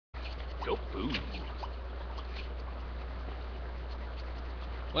Oh, boo.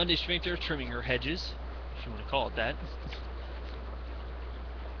 Wendy Schminkter trimming her hedges, if you want to call it that.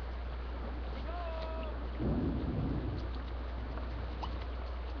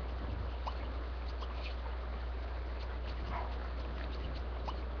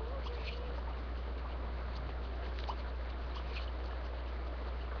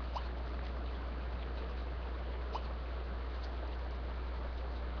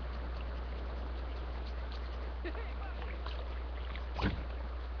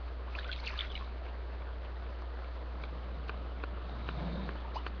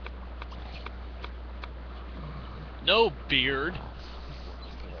 No beard.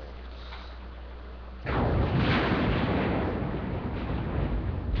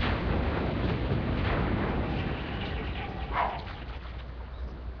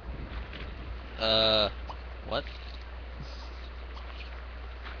 What?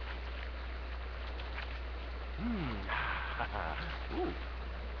 Ooh.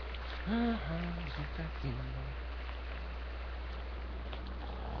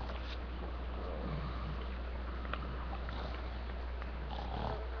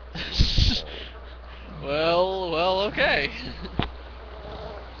 Well, okay.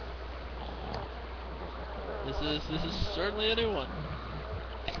 This is certainly a new one.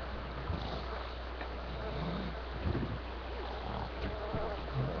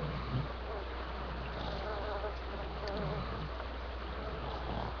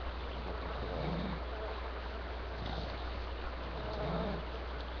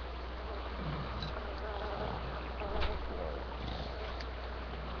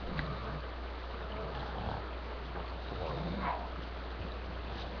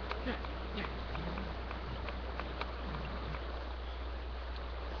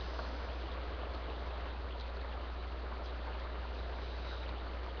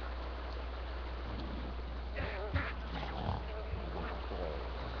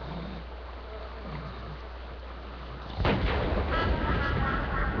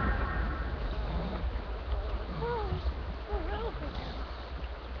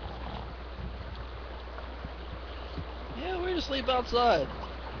 Yeah, we're to sleep outside.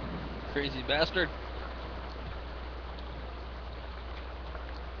 Crazy bastard.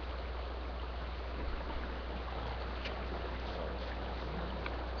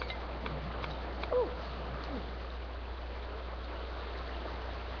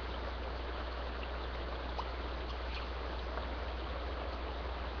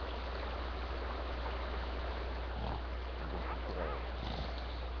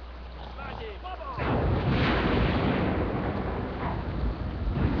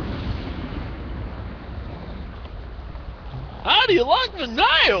 How do you like the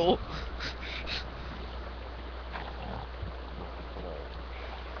nail?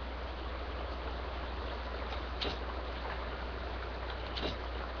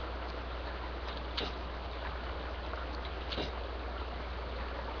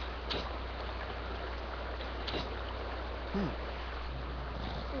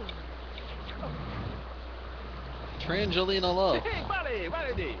 Trangelina Love. Hey,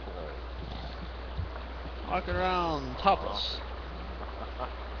 vale. Walking around topless.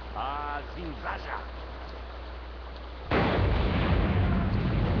 Zinzaja.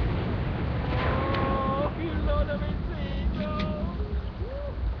 Oh, filho da benzinho.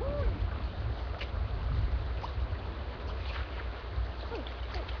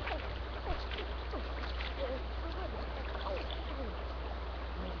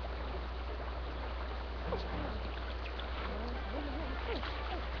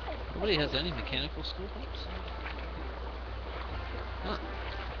 Nobody has any mechanical school books? Huh.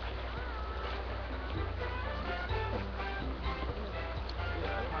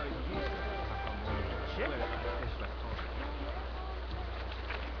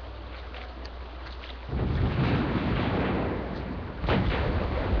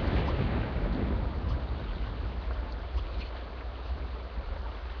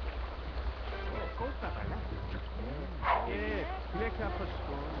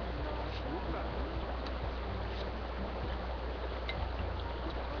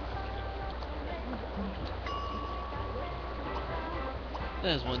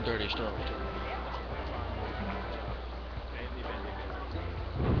 There's one dirty story.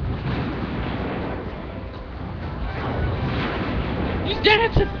 He's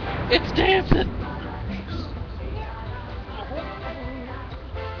dancing! It's dancing!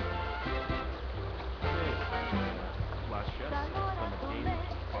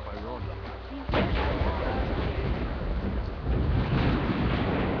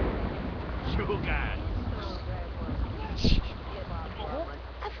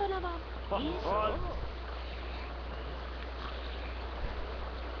 Oh.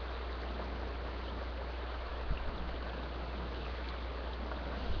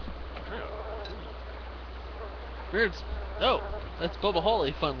 Beard's. Oh, that's Bubba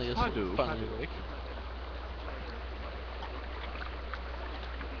Hawley finally Pardon, finally pardon. awake.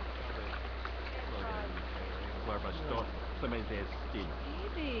 Waar was toch? Clemente is stil.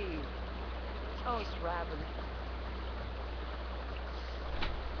 Easy. Oh, Raven.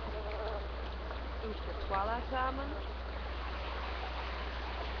 Doet de toilet samen?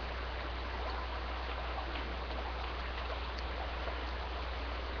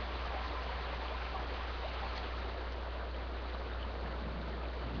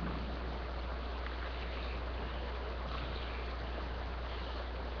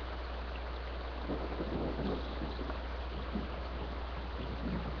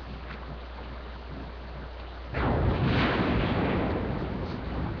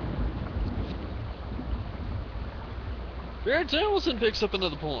 Beard Samuelson picks up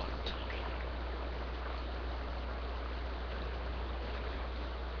another point.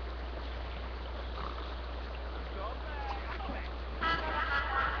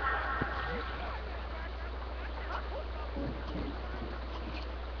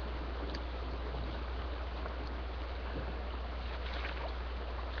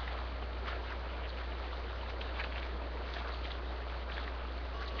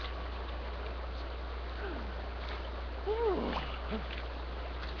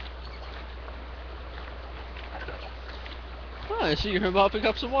 Oh, I see you're mopping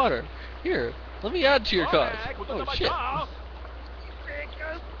up some water. Here, let me add to your cause. Oh shit.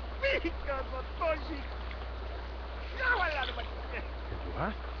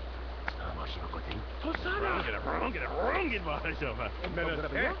 What?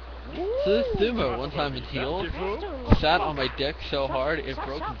 So this Thumo, one time in Heels, sat on my dick so hard it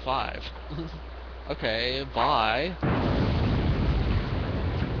broke in 5. Okay, bye.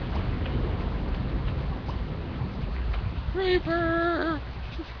 Reaper!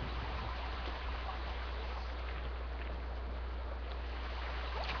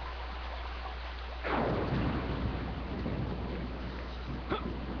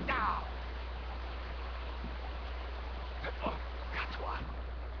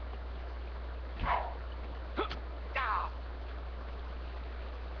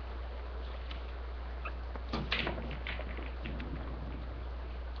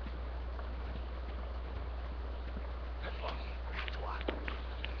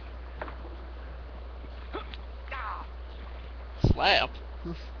 Slap!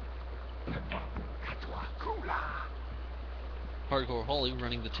 Hardcore Holly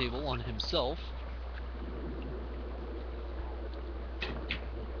running the table on himself.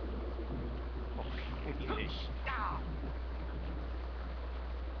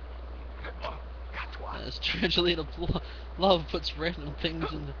 As Trangelina Love puts random things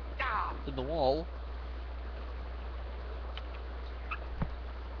in the wall.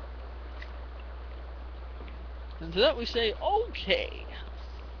 And to that we say, okay.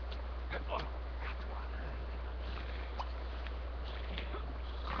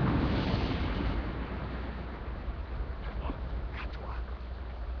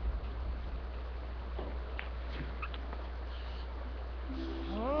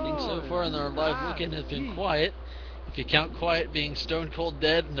 Things so far in our live weekend have been quiet. If you count quiet being stone cold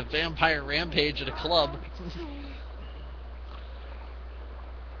dead and a vampire rampage at a club.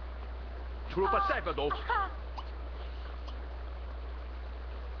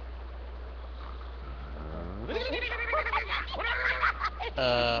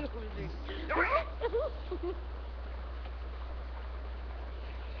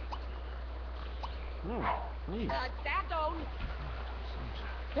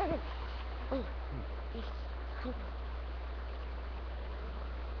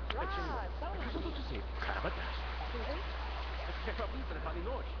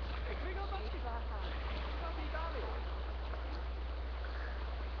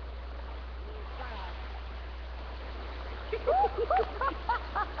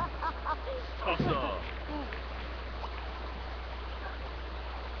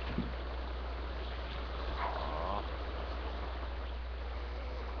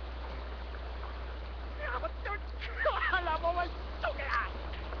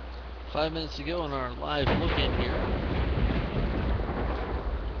 Five minutes to go on our live look-in here.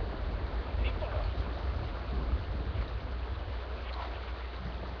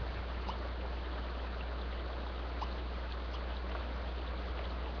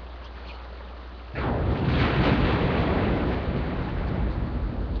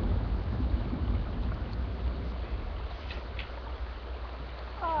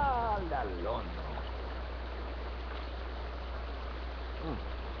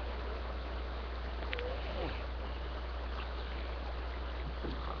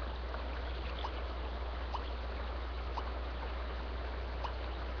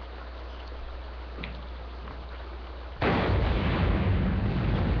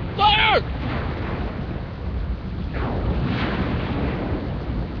 Fire!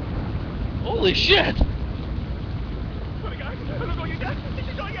 Holy shit!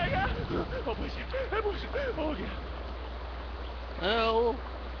 Oh,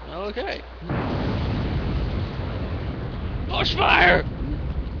 okay. Bushfire!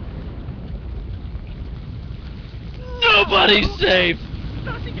 Nobody's safe!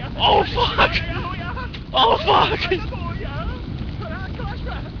 Oh fuck! Oh fuck!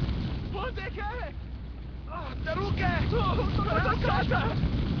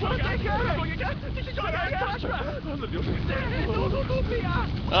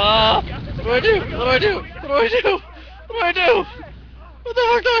 What do I do? What do I do? What do I do? What do I do? What the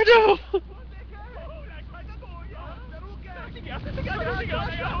fuck do I do?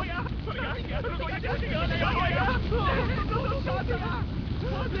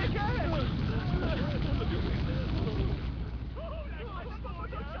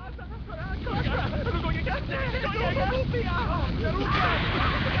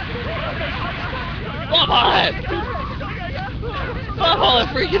 I'm on it! I'm all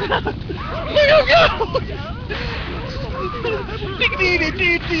freaking out! Look go!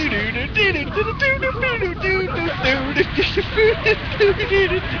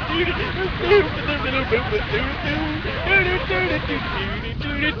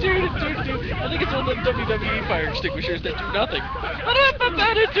 I think it's one of the WWE fire extinguishers that do nothing.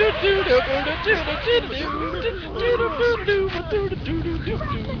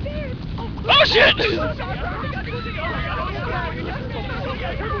 Oh shit!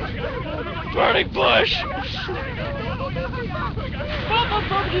 Burning bush!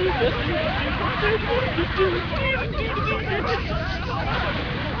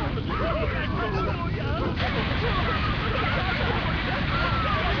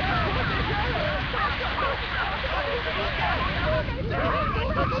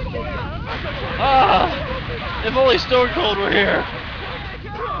 Ah, if only Stone Cold were here.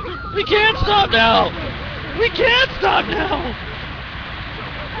 We can't stop now! We can't stop now!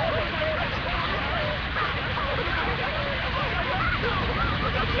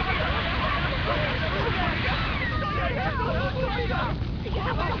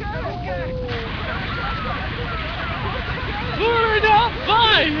 Burn up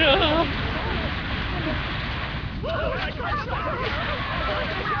fire!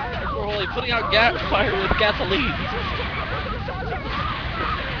 We're only putting out fire with gasoline.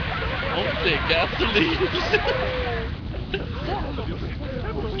 Only gasoline.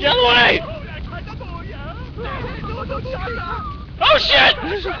 Get away! Oh shit!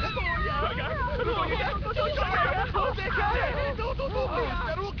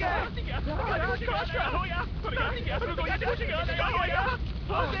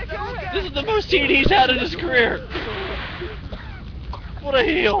 This is the most heat he's had in his career. What a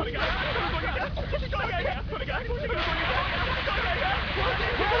heel.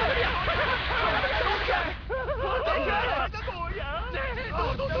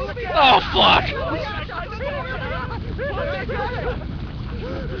 Oh fuck!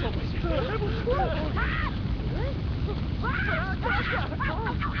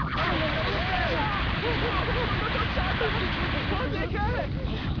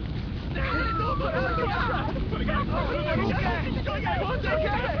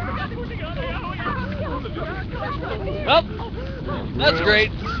 Well, that's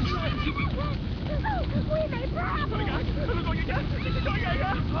great.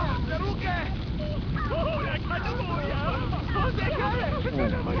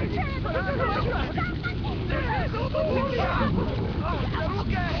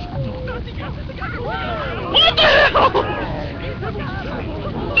 What the hell?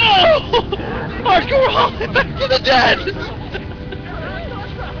 No! Hardcore Holly back to the dead!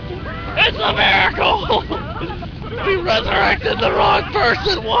 It's a miracle! We resurrected the wrong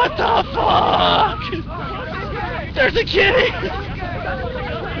person, what the fuck? There's a kitty!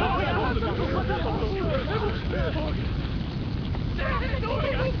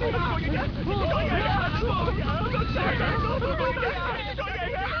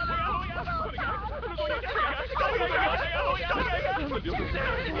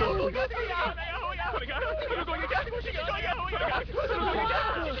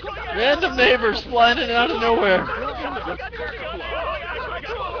 Random neighbors flying in and out of nowhere.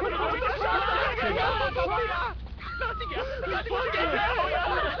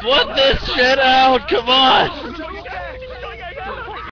 Put this shit out! Come on!